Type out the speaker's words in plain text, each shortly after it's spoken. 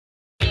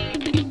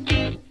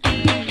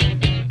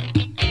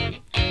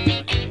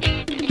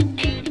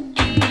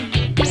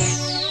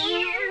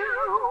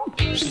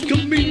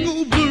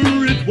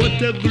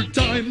out every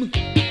time.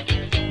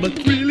 But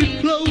really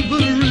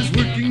Clover is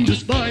working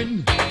just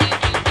fine.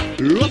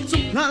 Lots of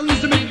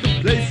plans to make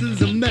the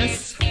place a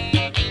mess.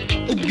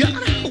 Oh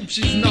God, I hope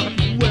she's not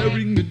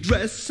wearing a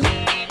dress.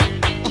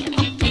 I'll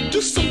have to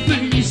do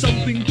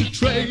something to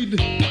trade.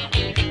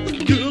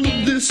 A girl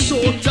of this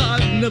sort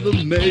I've never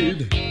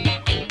made.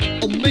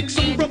 I'll make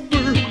some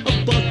rubber,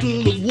 a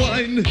bottle of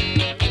wine.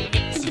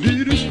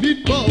 Swedish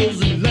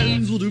meatballs and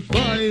lens will do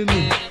fine.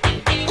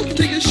 I'll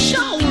take a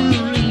shower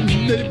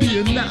and maybe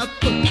a nap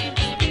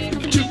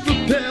to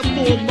prepare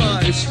for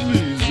my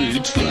sleazy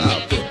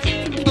trap.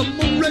 I'm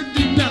all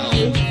ready now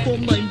for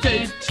my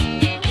date.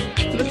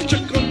 Let's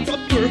check on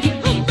rubber.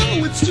 Oh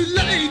no, it's too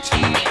late.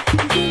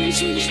 Burning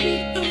Swedish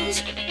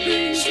meatballs,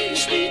 burning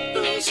Swedish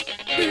meatballs,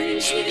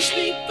 burning Swedish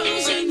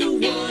meatballs, and the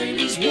wine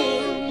is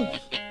warm.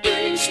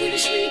 Burning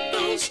Swedish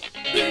meatballs,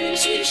 burning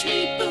Swedish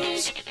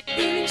meatballs,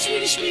 burning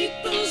Swedish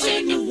meatballs,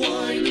 and the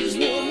wine is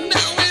warm.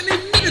 Now, any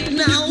minute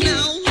now,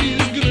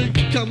 he's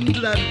gonna come to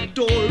that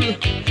door.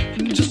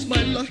 And just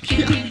my luck,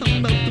 yeah,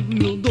 I'm out the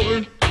middle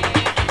door.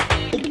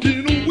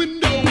 Open a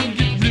window,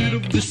 get rid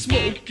of the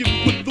smoke, and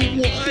put the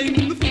wine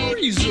in the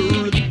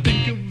freezer and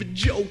think of a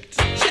joke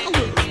to tell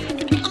her.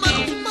 I'm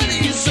out of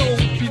money, so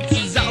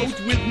pizza's out.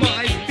 With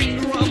my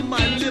finger on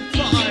my lip,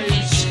 I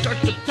start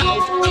to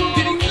pout. I'm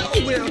getting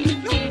nowhere,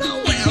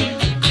 nowhere.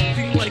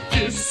 Acting like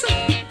this,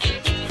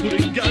 put a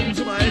gun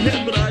to my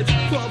head, but I'd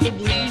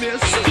probably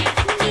miss.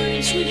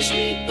 Burning Swedish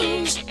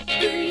meatballs,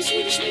 burning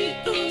Swedish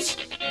meatballs,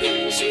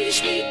 burning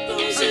Swedish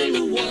meatballs, and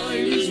the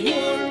wine is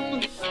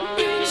warm.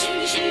 Burning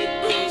Swedish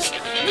meatballs,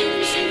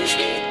 burning Swedish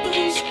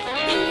meatballs,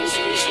 burning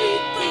Swedish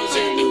meatballs,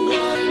 and the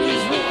wine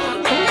is warm.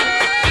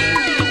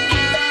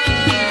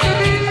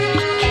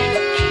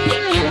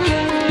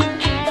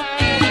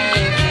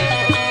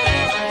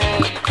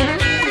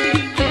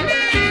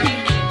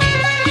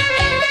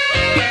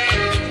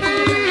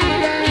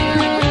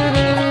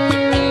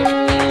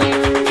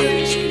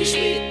 Burning Swedish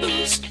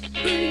meatballs,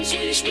 burning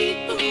Swedish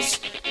meatballs,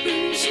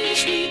 burning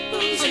Swedish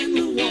meatballs, and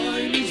the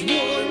wine is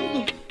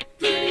warm.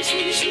 Burning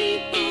Swedish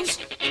meatballs,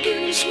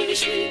 burning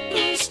Swedish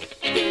meatballs,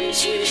 burning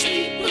Swedish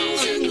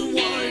meatballs, and the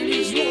wine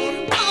is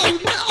warm. Oh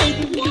no,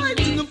 the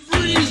wine's in the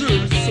freezer.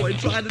 So I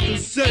tried to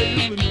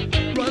save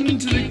and run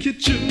to the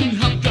kitchen,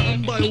 hopped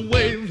down by a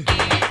wave.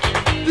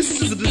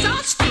 This is a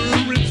disaster,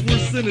 it's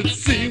worse than it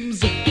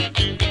seems. I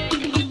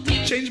have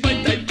to change my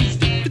diapers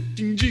to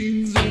fitting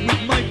jeans, and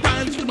with my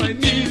pants to my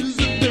knees,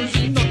 and there's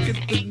a knock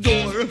at the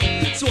door.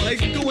 So I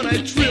go and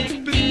I trip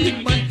and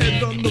hit my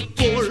head on the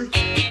floor.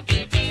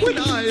 When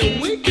I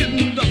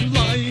awakened, I'm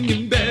lying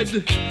in bed.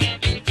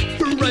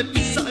 Her right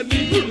beside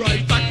me, her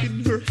right back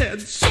in her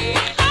head. So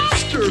I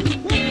asked her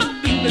what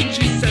happened, and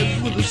she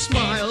says with a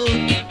smile,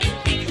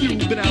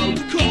 "You've been out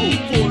cold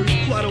for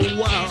quite a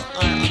while."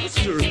 I asked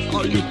her,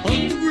 "Are you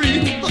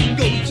hungry? I'll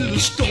go to the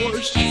store."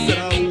 She said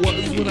I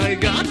was when I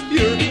got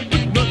here,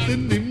 but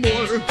nothing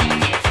anymore.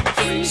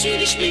 Burning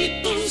Swedish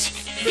meatballs,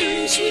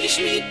 burning Swedish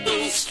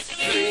meatballs,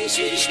 burning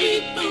Swedish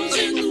meatballs,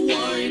 and the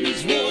wine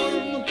is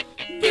warm.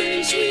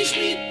 Burning Swedish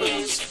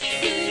meatballs,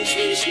 burning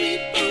Swedish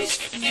meatballs,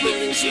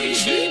 burning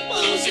Swedish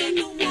meatballs, and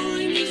the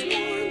wine is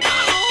warm.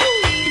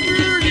 Oh,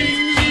 burning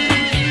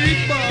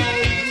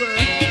meatballs.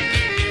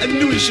 I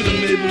knew I should have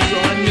made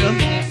lasagna.